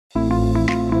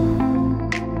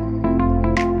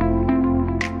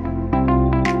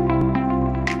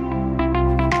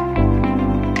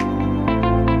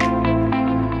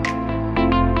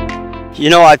You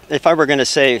know, if I were going to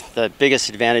say the biggest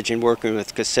advantage in working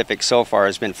with Kacific so far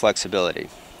has been flexibility.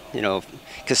 You know,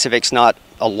 Kacific's not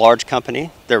a large company.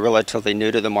 They're relatively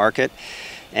new to the market.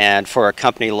 And for a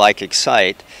company like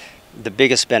Excite, the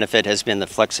biggest benefit has been the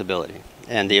flexibility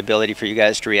and the ability for you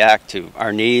guys to react to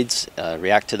our needs,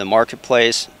 react to the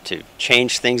marketplace, to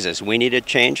change things as we need to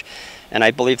change. And I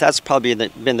believe that's probably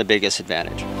been the biggest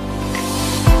advantage.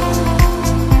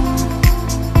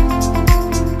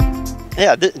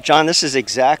 Yeah, John, this is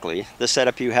exactly, the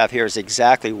setup you have here is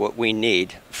exactly what we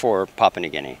need for Papua New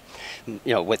Guinea. You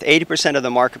know, with 80% of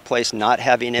the marketplace not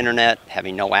having internet,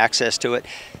 having no access to it,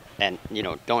 and, you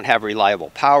know, don't have reliable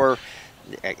power,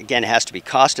 again, it has to be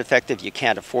cost effective. You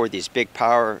can't afford these big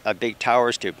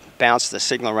towers to bounce the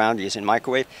signal around using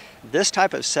microwave. This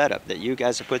type of setup that you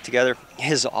guys have put together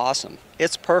is awesome.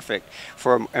 It's perfect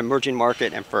for an emerging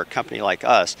market and for a company like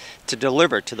us to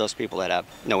deliver to those people that have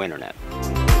no internet.